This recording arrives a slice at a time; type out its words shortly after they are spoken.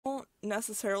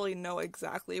necessarily know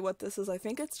exactly what this is. I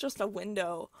think it's just a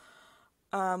window.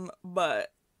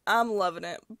 But I'm loving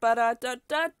it.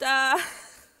 Ba-da-da-da-da.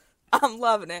 I'm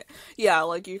loving it. Yeah,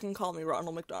 like, you can call me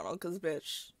Ronald McDonald, cause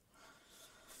bitch.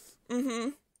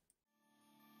 Mm-hmm.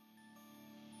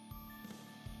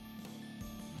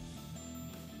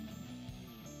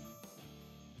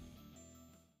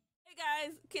 Hey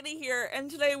guys, Kitty here, and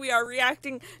today we are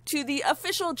reacting to the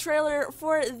official trailer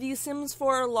for The Sims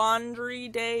 4 Laundry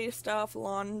Day stuff.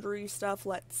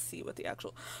 Let's see what the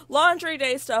actual Laundry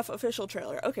Day stuff official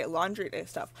trailer. Okay, Laundry Day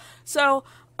stuff. So,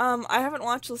 I haven't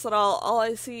watched this at all. All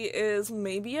I see is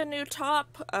maybe a new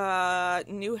top,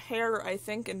 new hair, I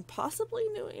think, and possibly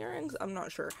new earrings. I'm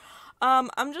not sure.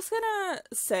 I'm just gonna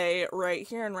say right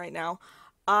here and right now,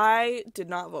 I did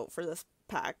not vote for this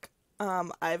pack.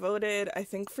 I voted, I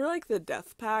think, for, like, the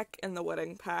death pack and the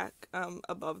wedding pack,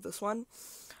 above this one.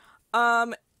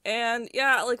 And,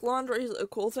 yeah, like, laundry is a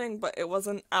cool thing, but it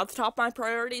wasn't at the top of my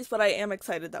priorities, but I am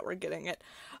excited that we're getting it.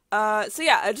 So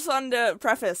yeah, I just wanted to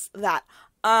preface that.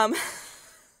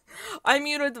 I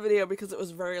muted the video because it was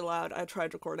very loud. I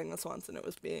tried recording this once, and it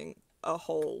was being a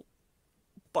whole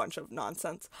bunch of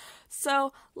nonsense.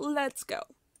 So, let's go.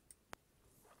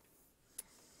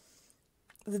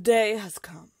 The day has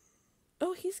come.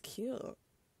 Oh, he's cute.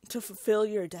 To fulfill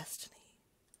your destiny.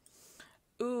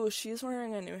 Ooh, she's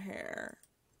wearing a new hair.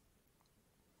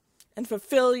 And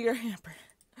fulfill your hamper.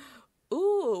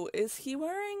 Ooh, is he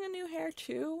wearing a new hair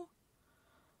too?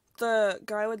 The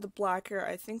guy with the black hair,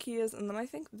 I think he is. And then I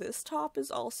think this top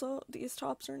is also, these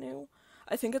tops are new.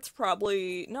 I think it's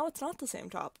probably, no, it's not the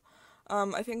same top.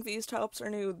 I think these tops are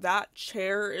new. That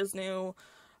chair is new.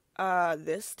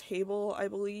 This table, I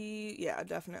believe. Yeah,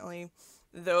 definitely.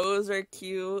 Those are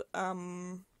cute.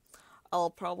 I'll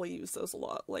probably use those a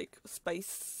lot, like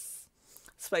spices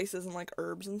and like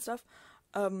herbs and stuff.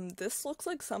 This looks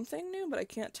like something new, but I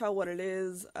can't tell what it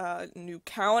is. New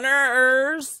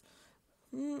counters.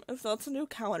 If that's a new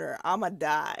counter, I'ma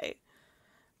die.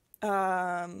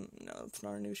 No, it's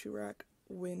not a new shoe rack.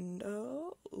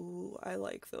 Window. Ooh, I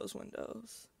like those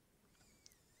windows.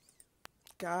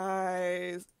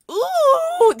 Guys.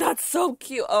 Ooh, that's so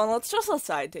cute. Oh, and that's just a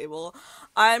side table.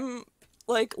 I'm,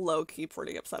 like, low-key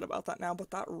pretty upset about that now,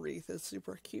 but that wreath is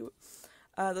super cute.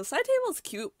 The side table is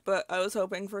cute, but I was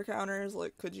hoping for counters,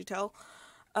 like, could you tell?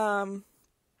 And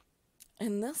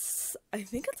this, I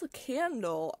think it's a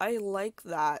candle. I like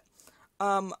that.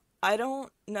 I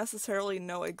don't necessarily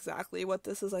know exactly what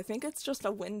this is. I think it's just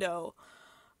a window.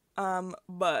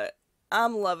 But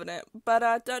I'm loving it.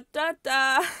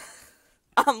 Ba-da-da-da-da.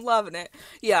 I'm loving it.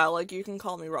 Yeah, like, you can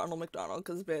call me Ronald McDonald,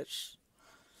 cause bitch.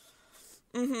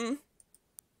 Mm-hmm.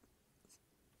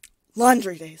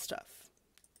 Laundry Day stuff.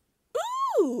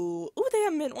 Ooh! Ooh, they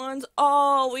have mint ones.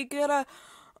 Oh, we get a...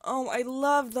 Oh, I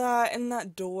love that. And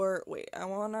that door... Wait, I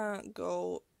wanna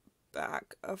go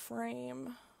back a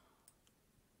frame.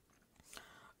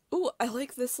 Ooh, I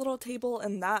like this little table,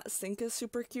 and that sink is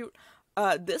super cute.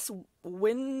 This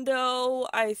window,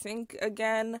 I think,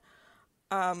 again,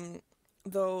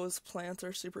 those plants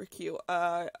are super cute.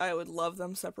 I would love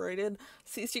them separated.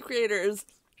 CC Creators,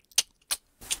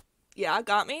 yeah,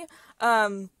 got me.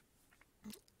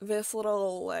 This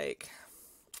little, like,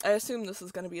 I assume this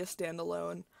is gonna be a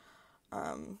standalone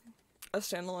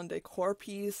decor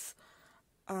piece.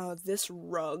 This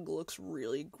rug looks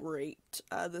really great.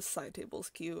 This side table's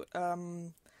cute.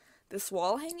 This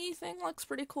wall hangy thing looks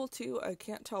pretty cool too. I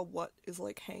can't tell what is,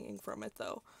 like, hanging from it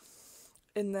though.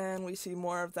 And then we see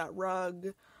more of that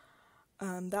rug.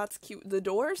 That's cute. The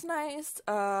door's nice.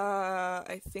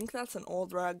 I think that's an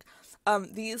old rug.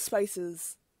 These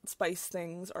spice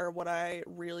things are what I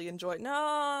really enjoy.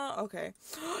 No, okay.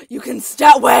 You can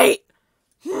wait!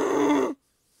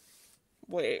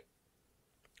 Wait.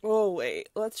 Oh, wait.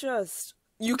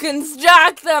 You can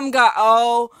stack them,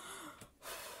 oh.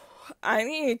 I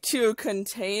need to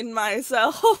contain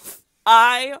myself.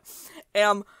 I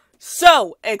am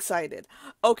so excited.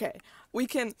 Okay, we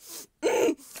can...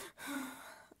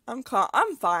 I'm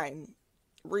fine.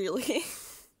 Really.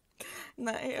 And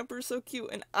that hamper's so cute,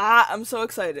 and I'm so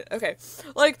excited. Okay,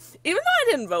 like, even though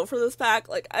I didn't vote for this pack,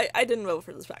 like, I didn't vote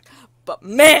for this pack, but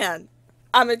man,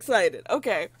 I'm excited.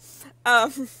 Okay,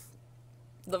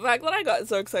 the fact that I got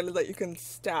so excited that you can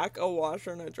stack a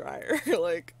washer and a dryer,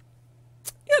 like,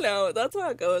 you know, that's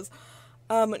how it goes.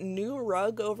 New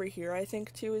rug over here, I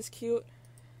think, too, is cute.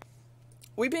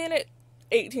 We made it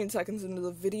 18 seconds into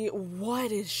the video.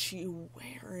 What is she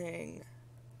wearing?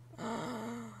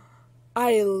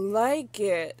 I like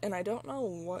it, and I don't know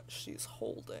what she's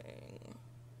holding.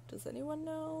 Does anyone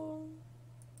know?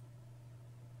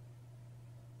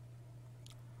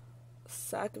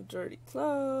 Sack of dirty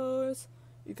clothes.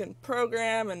 You can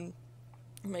program and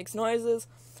it makes noises.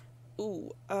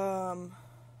 Ooh,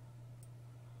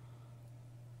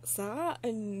 is that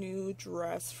a new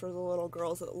dress for the little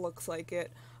girls? It looks like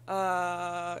it.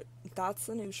 That's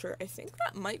a new shirt. I think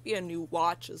that might be a new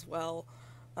watch as well.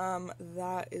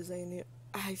 That is a new,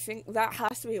 I think that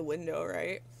has to be a window,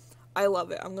 right? I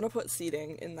love it. I'm gonna put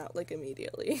seating in that, like,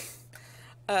 immediately.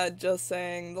 Just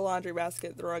saying, the laundry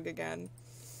basket, the rug again.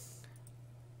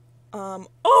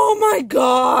 Oh my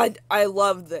god! I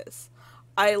love this.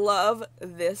 I love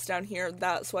this down here.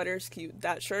 That sweater's cute.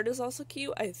 That shirt is also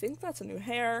cute. I think that's a new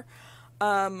hair.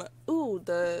 Ooh,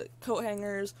 the coat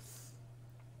hangers.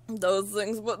 Those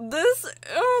things. But this,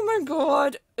 oh my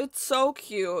god. It's so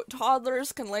cute.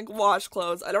 Toddlers can, like, wash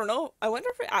clothes. I don't know. I wonder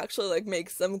if it actually, like,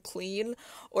 makes them clean.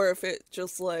 Or if it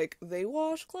just, like, they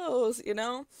wash clothes, you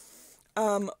know?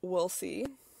 We'll see.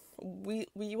 We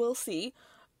will see.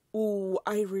 Ooh,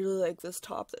 I really like this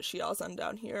top that she has on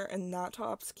down here, and that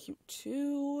top's cute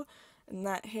too. And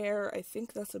that hair, I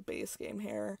think that's a base game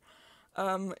hair.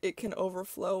 It can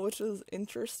overflow, which is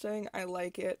interesting. I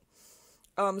like it.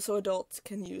 So adults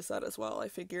can use that as well, I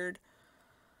figured.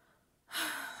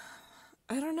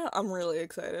 I don't know, I'm really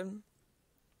excited.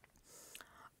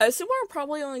 I assume we're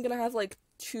probably only gonna have, like,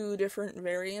 2 different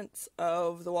variants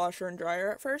of the washer and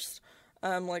dryer at first.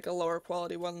 Like a lower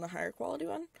quality one and a higher quality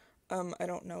one. I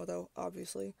don't know, though,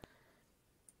 obviously.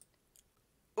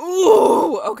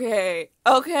 Ooh, okay,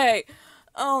 okay.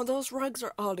 Oh, those rugs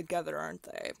are all together, aren't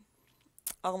they?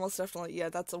 Almost definitely, yeah,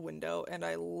 that's a window, and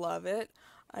I love it.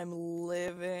 I'm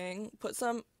living. Put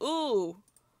some, ooh,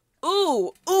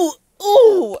 ooh, ooh,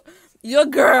 ooh, your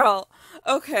girl.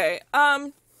 Okay,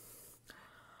 I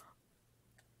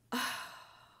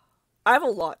have a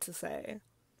lot to say.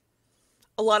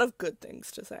 A lot of good things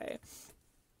to say.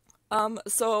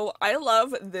 So I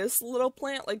love this little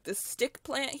plant, like this stick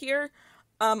plant here.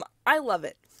 I love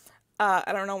it.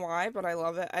 I don't know why, but I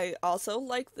love it. I also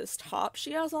like this top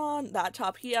she has on, that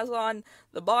top he has on.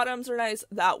 The bottoms are nice.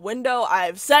 That window,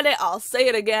 I've said it, I'll say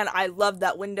it again. I love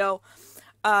that window.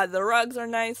 The rugs are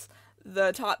nice.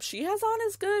 The top she has on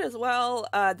is good as well.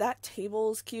 That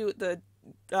table's cute. The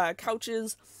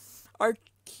couches are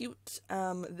cute.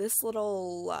 This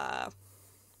little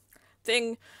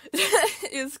thing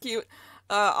is cute.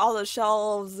 All the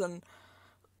shelves, and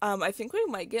I think we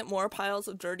might get more piles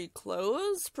of dirty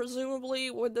clothes,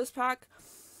 presumably, with this pack.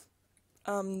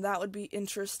 That would be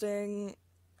interesting.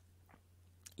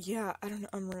 Yeah, I don't know,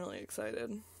 I'm really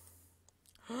excited.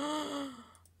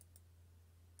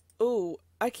 Ooh,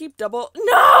 I keep double-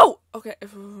 No! Okay.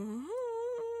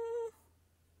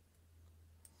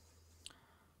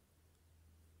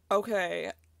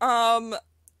 Okay,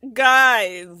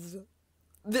 guys,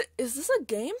 is this a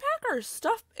game pack or a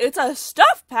stuff? It's a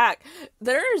stuff pack.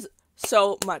 There's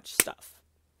so much stuff.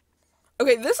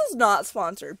 Okay, this is not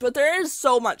sponsored, but there is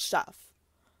so much stuff.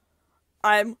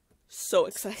 I'm so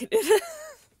excited.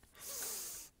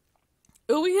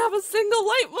 Ooh, we have a single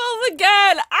light bulb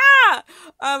again! Ah!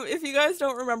 If you guys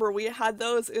don't remember, we had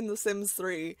those in The Sims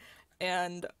 3,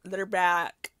 and they're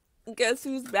back. Guess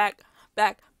who's back?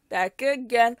 Back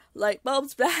again. Light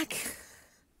bulb's back.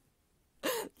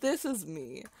 This is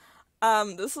me.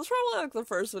 This is probably, like, the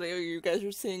first video you guys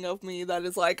are seeing of me that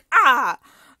is like, ah!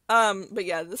 But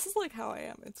yeah, this is, like, how I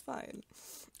am. It's fine.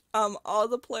 All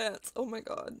the plants. Oh my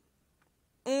god.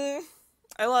 I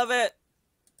love it.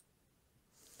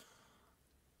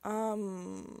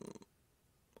 Oh,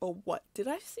 what did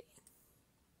I see?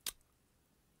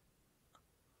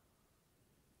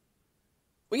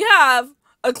 We have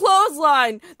a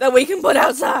clothesline that we can put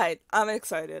outside. I'm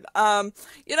excited.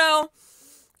 You know,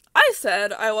 I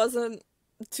said I wasn't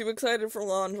too excited for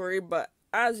laundry, but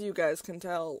as you guys can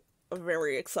tell, I'm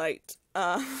very excited.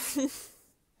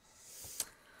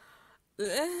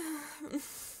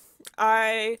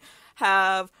 I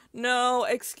have no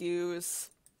excuse.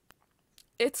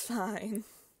 It's fine.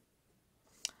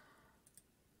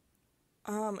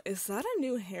 Is that a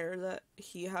new hair that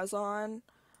he has on?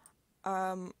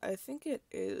 I think it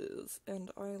is,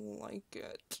 and I like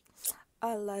it.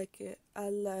 I like it. I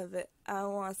love it. I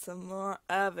want some more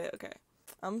of it. Okay.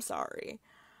 I'm sorry.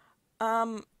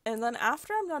 And then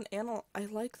after I'm done I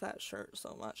like that shirt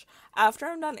so much. After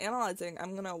I'm done analyzing,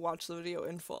 I'm gonna watch the video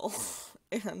in full.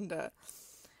 And,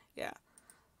 yeah.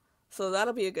 So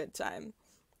that'll be a good time.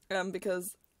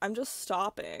 Because I'm just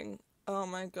stopping. Oh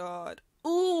my god.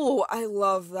 Ooh, I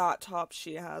love that top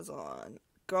she has on.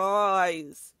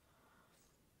 Guys.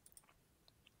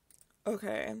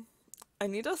 Okay. I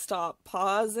need to stop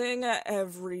pausing at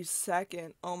every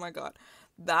second. Oh my god.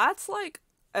 That's like,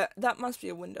 that must be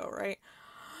a window, right?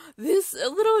 This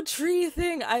little tree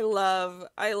thing I love.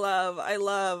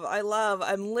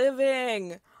 I'm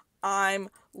living. I'm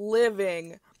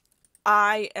living.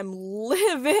 I am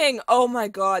living. Oh my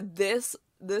god, this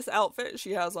outfit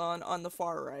she has on the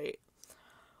far right.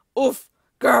 Oof,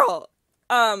 girl.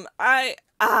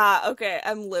 Okay,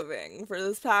 I'm living for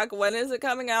this pack. When is it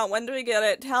coming out? When do we get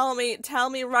it? Tell me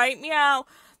right meow.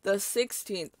 The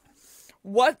 16th.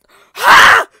 What?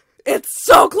 Ha! It's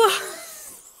so close.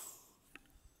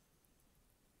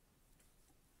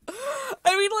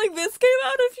 I mean, like, this came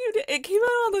out a few days. It came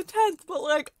out on the 10th, but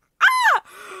like,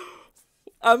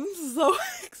 I'm so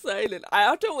excited. I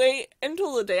have to wait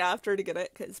until the day after to get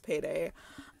it, because payday.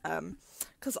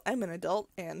 Because I'm an adult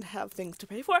and have things to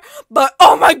pay for. But,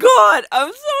 oh my god!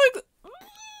 I'm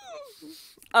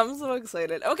so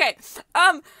excited. Okay,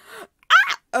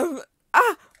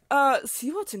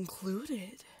 see what's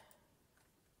included.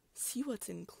 See what's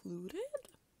included?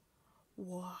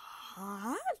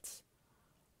 What?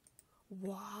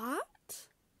 What?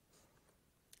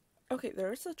 Okay,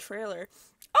 there's a trailer.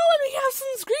 Oh, and we have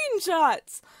some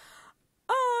screenshots!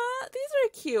 These are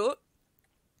cute.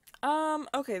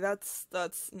 Okay, that's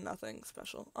nothing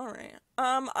special. Alright.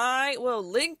 I will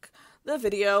link the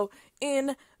video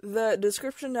in the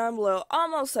description down below.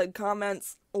 Almost said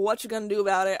comments. What you gonna do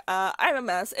about it? I'm a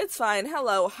mess. It's fine.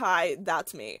 Hello, hi,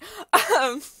 that's me.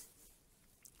 I'm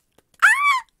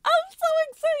so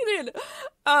excited!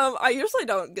 I usually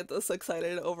don't get this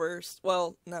excited over,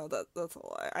 well, no, that's a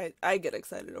lie. I get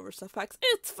excited over stuff packs.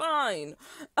 It's fine!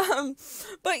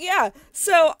 But yeah,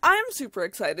 so I'm super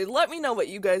excited. Let me know what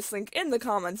you guys think in the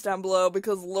comments down below,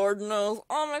 because Lord knows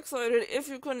I'm excited if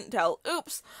you couldn't tell.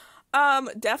 Oops.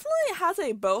 Definitely has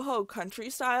a boho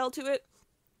country style to it.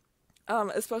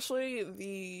 Especially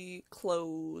the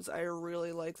clothes. I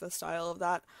really like the style of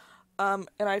that. And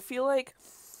I feel like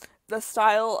the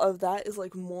style of that is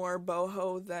like more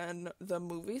boho than the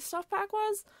movie stuff pack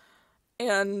was.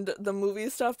 And the movie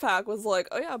stuff pack was like,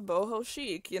 oh yeah, boho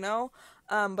chic, you know?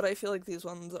 But I feel like these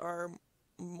ones are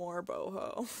more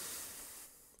boho.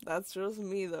 That's just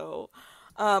me though.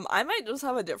 I might just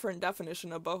have a different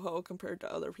definition of boho compared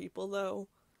to other people though.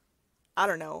 I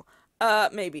don't know.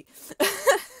 Maybe.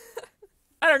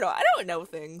 I don't know. I don't know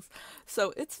things.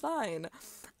 So it's fine.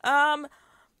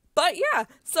 But yeah,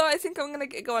 so I think I'm gonna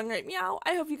get going right meow.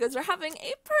 I hope you guys are having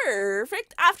a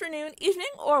perfect afternoon, evening,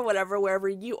 or whatever, wherever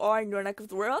you are in your neck of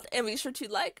the world. And be sure to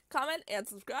like, comment, and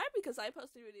subscribe, because I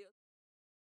post new videos.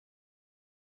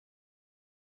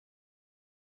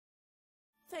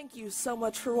 Thank you so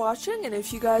much for watching, and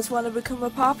if you guys want to become a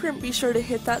popper, be sure to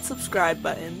hit that subscribe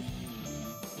button.